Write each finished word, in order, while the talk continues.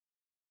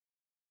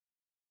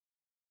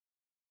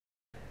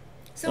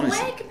So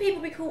honestly. where can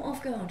people be caught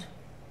off guard?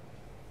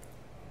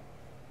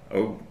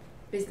 Oh,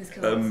 Business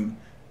cards.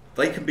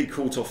 they can be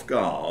caught off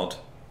guard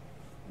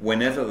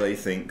whenever they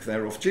think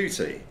they're off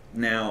duty.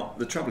 Now,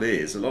 the trouble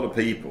is, a lot of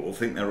people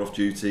think they're off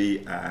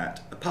duty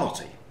at a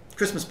party,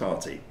 Christmas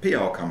party.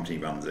 PR company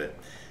runs it,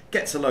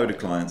 gets a load of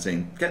clients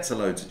in, gets a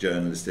load of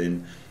journalists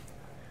in.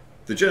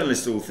 The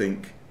journalists all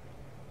think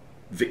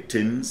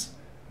victims.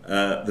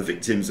 The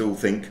victims all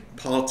think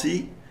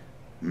party.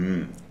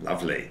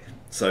 Lovely.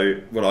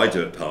 So what I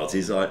do at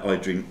parties, I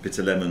drink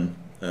bitter lemon,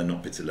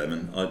 not bitter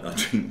lemon, I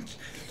drink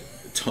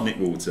tonic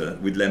water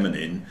with lemon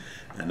in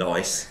and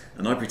ice,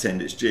 and I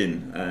pretend it's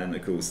gin, and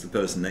of course the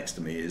person next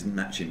to me is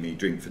matching me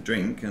drink for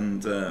drink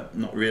and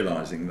not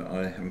realising that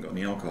I haven't got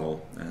any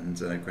alcohol, and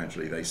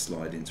gradually they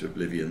slide into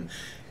oblivion,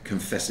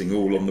 confessing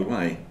all on the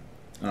way.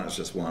 That's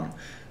just one.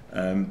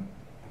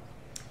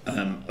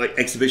 Like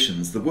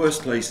exhibitions, the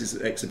worst places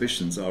at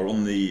exhibitions are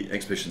on the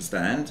exhibition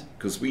stand,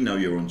 because we know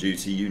you're on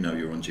duty, you know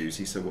you're on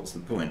duty, so what's the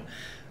point?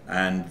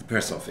 And the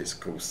press office, of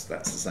course,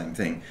 that's the same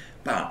thing.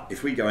 But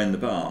if we go in the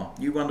bar,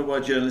 you wonder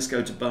why journalists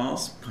go to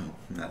bars? Well,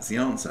 that's the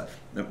answer.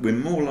 We're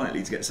more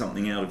likely to get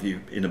something out of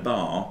you in a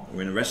bar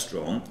or in a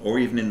restaurant or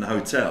even in the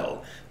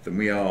hotel than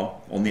we are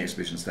on the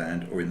exhibition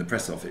stand or in the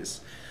press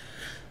office.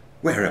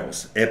 Where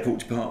else? Airport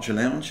departure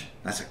lounge?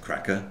 That's a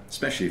cracker,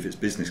 especially if it's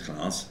business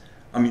class.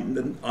 I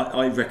mean,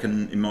 I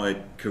reckon in my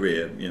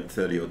career,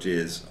 30 odd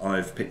years,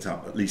 I've picked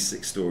up at least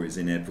 6 stories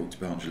in airport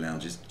departure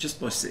lounges just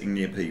by sitting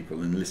near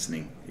people and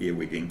listening,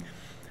 earwigging.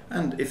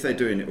 And if they're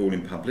doing it all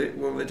in public,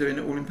 well, they're doing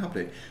it all in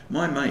public.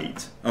 My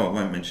mate, I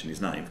won't mention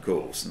his name, of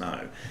course,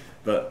 no,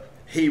 but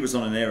he was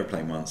on an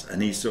aeroplane once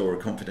and he saw a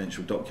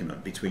confidential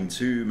document between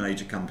 2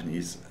 major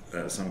companies,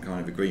 some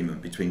kind of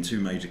agreement between 2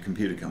 major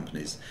computer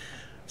companies.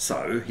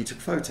 So he took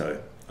a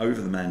photo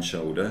over the man's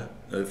shoulder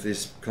of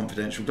this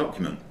confidential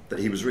document that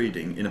he was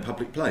reading in a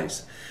public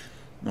place.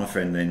 My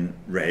friend then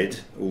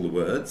read all the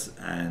words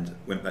and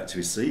went back to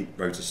his seat,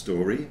 wrote a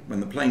story. When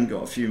the plane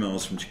got a few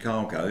miles from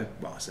Chicago,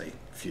 well, I say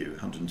a few,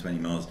 120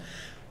 miles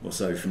or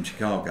so from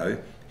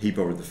Chicago, he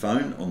borrowed the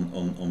phone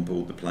on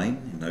board the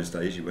plane. In those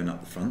days you went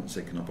up the front and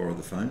said, can I borrow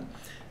the phone?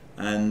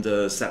 And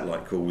a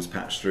satellite call was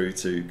patched through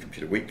to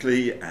Computer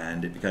Weekly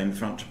and it became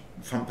the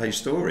front page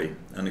story.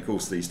 And of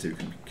course these 2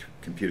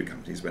 computer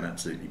companies went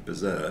absolutely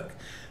berserk,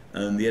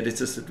 and the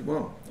editor said,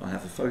 well, I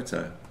have a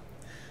photo.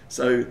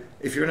 So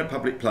if you're in a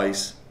public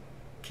place,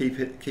 keep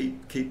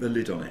the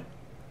lid on it,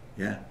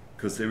 yeah,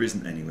 because there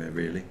isn't anywhere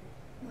really.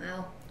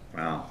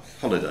 Wow.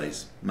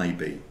 Holidays,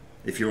 maybe.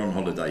 If you're on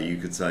holiday, you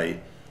could say,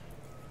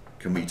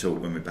 can we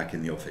talk when we're back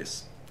in the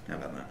office? How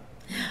about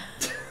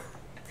that?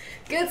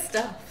 Good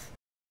stuff.